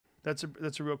That's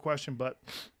a real question. But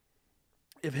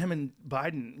if him and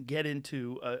Biden get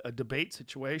into a debate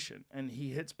situation and he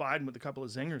hits Biden with a couple of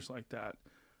zingers like that,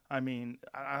 I mean,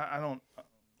 I don't.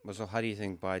 Well, so how do you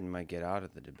think Biden might get out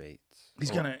of the debates?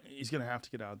 He's gonna have to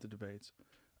get out of the debates.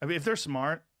 I mean, if they're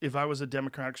smart, if I was a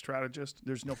Democratic strategist,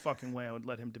 there's no fucking way I would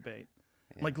let him debate.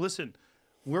 Yeah. Like, listen,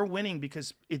 we're winning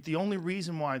because the only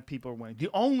reason why people are winning, the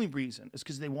only reason is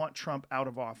because they want Trump out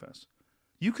of office.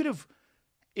 You could have,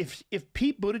 if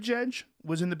Pete Buttigieg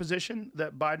was in the position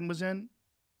that Biden was in,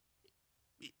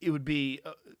 it would be,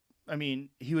 I mean,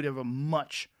 he would have a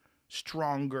much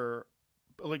stronger,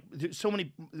 like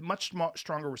much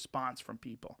stronger response from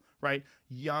people, right?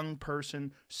 Young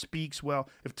person, speaks well.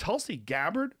 If Tulsi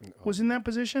Gabbard was in that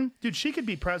position, dude, she could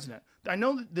be president. I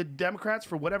know that the Democrats,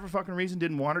 for whatever fucking reason,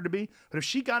 didn't want her to be, but if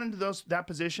she got into that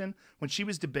position when she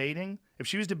was debating, if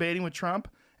she was debating with Trump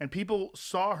and people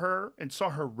saw her and saw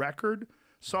her record,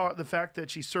 saw the fact that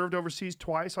she served overseas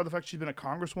twice, saw the fact she's been a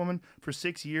congresswoman for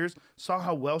 6 years, saw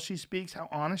how well she speaks, how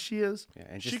honest she is. Yeah,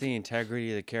 and just the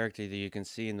integrity of the character that you can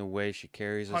see in the way she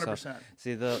carries herself. 100%.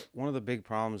 See, one of the big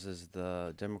problems is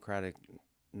the Democratic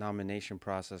nomination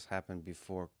process happened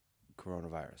before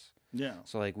coronavirus. Yeah.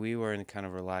 So like we were in kind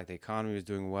of relaxed. The economy was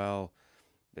doing well,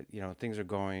 but things are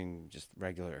going just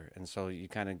regular, and so you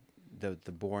kind of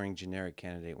the boring generic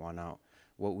candidate won out.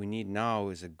 What we need now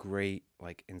is a great,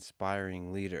 like,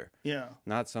 inspiring leader. Yeah.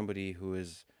 Not somebody who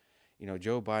is,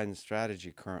 Joe Biden's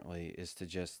strategy currently is to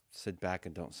just sit back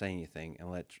and don't say anything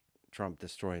and let Trump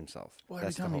destroy himself. Well,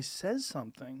 every time he says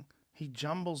something, he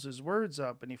jumbles his words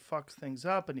up and he fucks things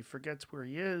up and he forgets where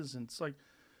he is. And it's like,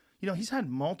 he's had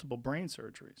multiple brain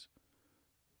surgeries.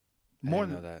 More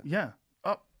than that. Yeah.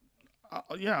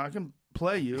 Yeah, I can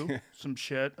play you some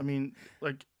shit. I mean,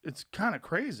 like, it's kind of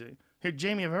crazy. Here,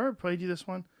 Jamie, have I ever played you this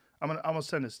one? I'm gonna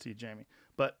send this to you, Jamie.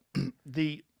 But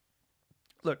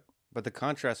But the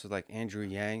contrast with like Andrew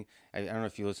Yang, I don't know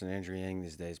if you listen to Andrew Yang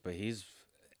these days, but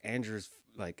Andrew's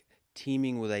like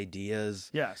teeming with ideas,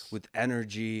 yes, with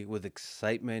energy, with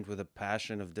excitement, with a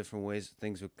passion of different ways,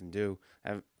 things we can do.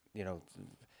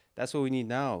 That's what we need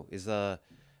now is an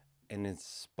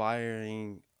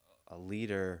inspiring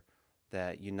leader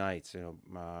that unites.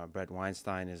 Brett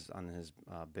Weinstein is on his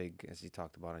big, as he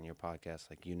talked about on your podcast,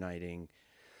 like uniting,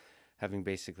 having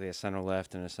basically a center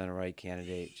left and a center right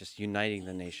candidate, just uniting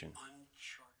the nation.